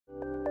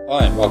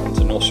Hi and welcome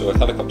to North Shore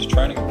Helicopter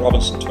Training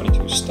Robinson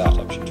 22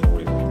 Startup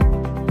Tutorial.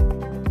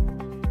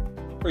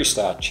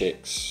 Pre-start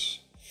checks.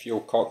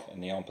 Fuel cock in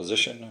the on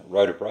position,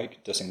 rotor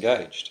brake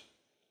disengaged.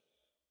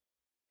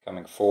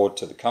 Coming forward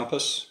to the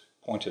compass,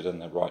 pointed in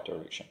the right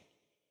direction.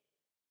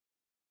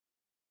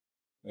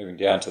 Moving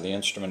down to the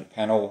instrument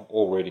panel,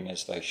 all reading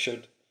as they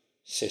should,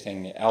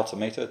 setting the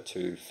altimeter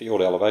to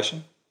field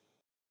elevation.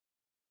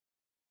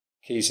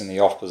 Keys in the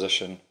off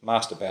position,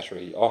 master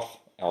battery off,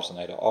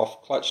 alternator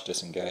off, clutch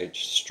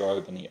disengaged,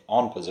 strobe in the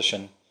on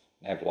position,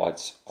 nav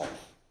lights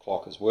off,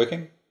 clock is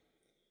working,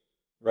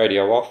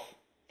 radio off,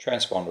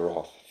 transponder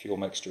off, fuel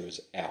mixture is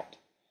out,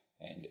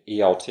 and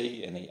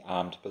ELT in the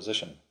armed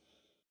position.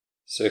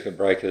 Circuit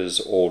breakers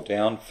all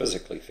down,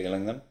 physically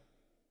feeling them.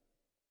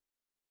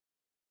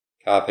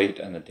 Carb heat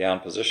in the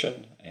down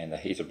position and the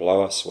heater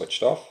blower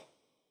switched off.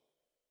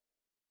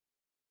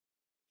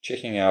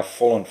 Checking our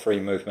full and free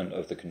movement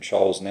of the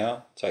controls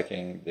now,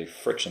 taking the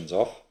frictions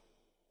off,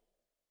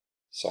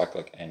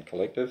 cyclic and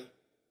collective.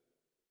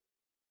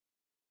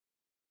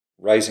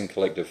 Raising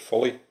collective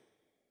fully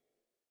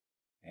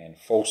and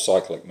full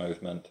cyclic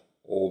movement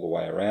all the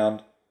way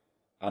around,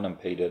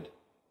 unimpeded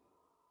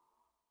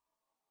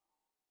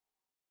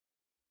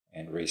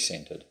and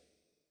recentered.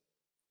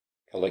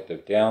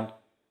 Collective down,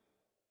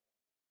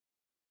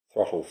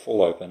 throttle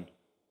full open,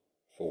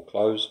 full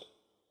closed,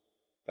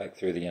 back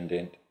through the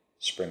indent,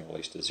 spring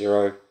release to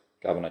zero,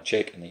 governor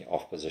check in the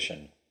off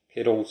position,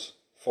 pedals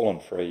full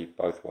and free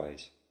both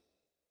ways.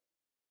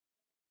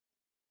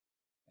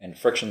 And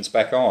frictions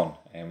back on,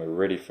 and we're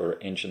ready for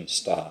engine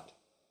start.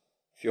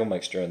 Fuel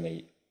mixture in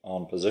the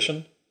on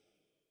position,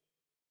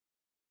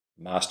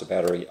 master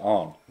battery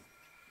on.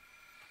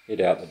 Head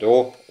out the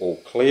door, all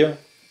clear,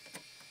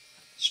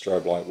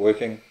 strobe light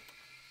working,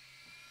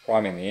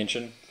 priming the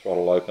engine,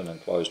 throttle open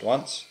and closed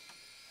once,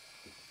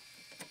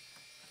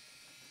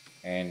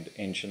 and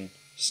engine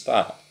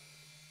start.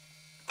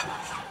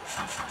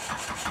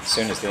 As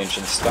soon as the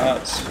engine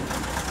starts,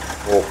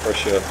 raw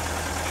pressure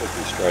should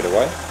be straight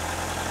away,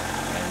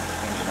 and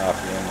engine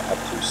RPM up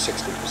to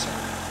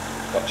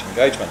 60%. Clutch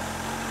engagement,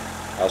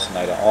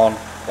 alternator on,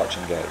 clutch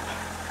engage.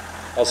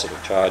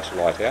 Positive charge,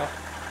 light out.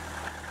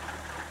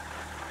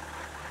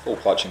 Full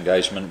clutch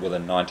engagement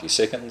within 90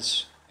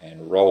 seconds,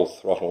 and roll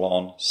throttle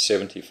on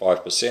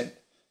 75%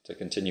 to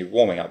continue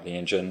warming up the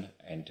engine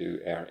and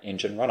do our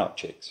engine run-up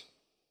checks.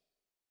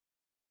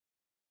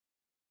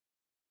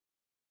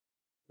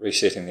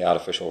 Resetting the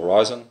artificial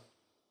horizon,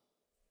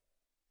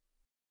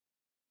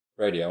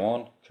 radio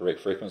on, correct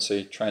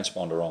frequency,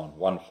 transponder on,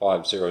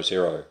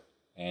 1500,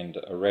 and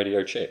a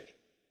radio check.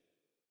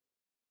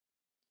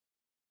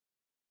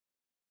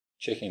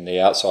 Checking the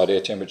outside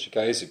air temperature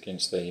gauge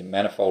against the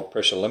manifold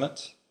pressure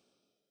limits.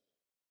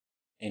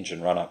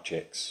 Engine run-up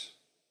checks.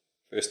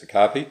 First the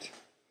carb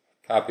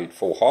heat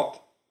full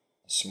hot,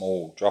 a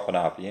small drop in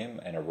RPM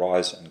and a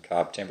rise in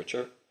carb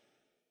temperature.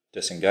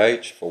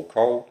 Disengage, full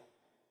cold,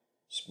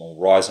 small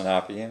rise in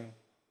RPM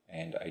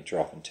and a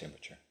drop in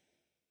temperature.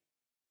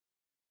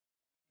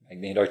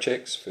 Magneto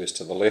checks, first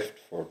to the left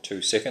for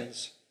 2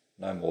 seconds,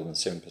 no more than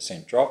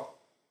 7% drop,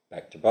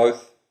 back to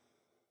both.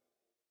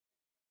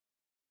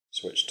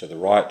 Switch to the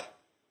right,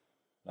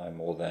 no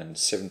more than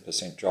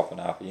 7% drop in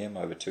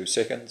RPM over 2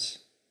 seconds,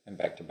 and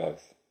back to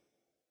both.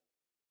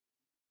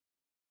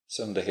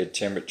 Cylinder head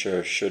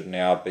temperature should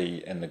now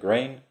be in the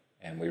green,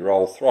 and we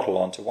roll throttle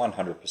on to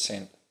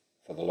 100%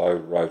 for the low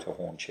rotor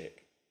horn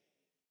check.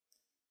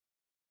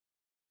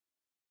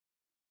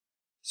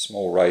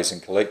 Small raise in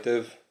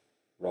collective,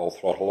 roll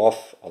throttle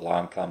off,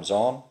 alarm comes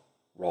on,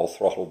 roll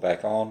throttle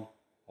back on,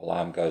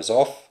 alarm goes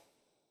off,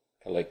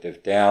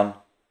 collective down,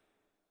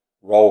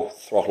 roll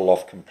throttle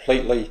off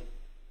completely,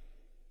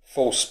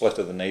 full split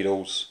of the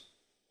needles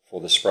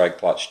for the Sprague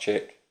clutch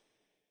check,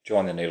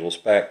 join the needles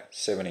back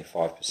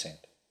 75%.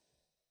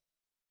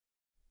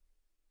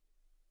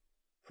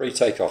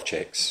 Pre-takeoff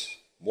checks,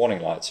 warning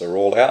lights are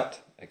all out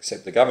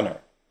except the governor.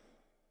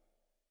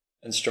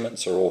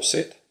 Instruments are all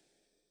set.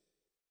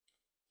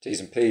 T's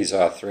and P's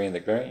are 3 in the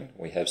green,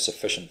 we have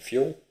sufficient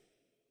fuel.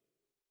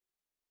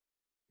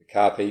 The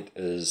carb heat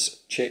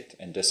is checked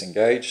and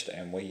disengaged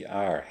and we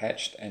are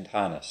hatched and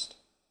harnessed.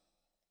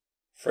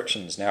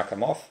 Frictions now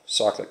come off,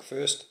 cyclic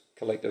first,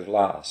 collective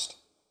last.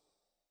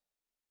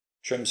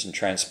 Trims and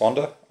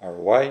transponder are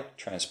away,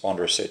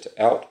 transponder is set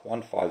to out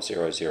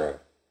 1500.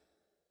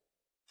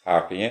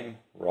 RPM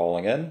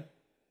rolling in,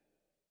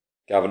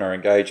 governor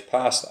engaged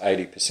past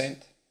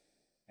 80%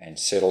 and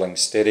settling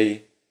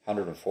steady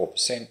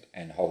 104%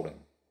 and holding.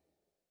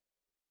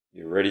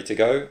 You're ready to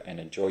go and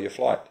enjoy your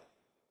flight.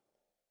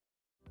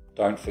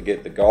 Don't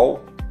forget the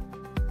goal.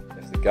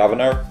 If the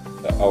governor,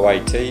 the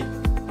OAT,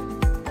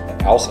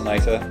 the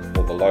alternator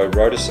or the low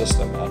rotor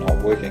system are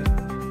not working,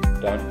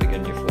 don't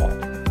begin your flight.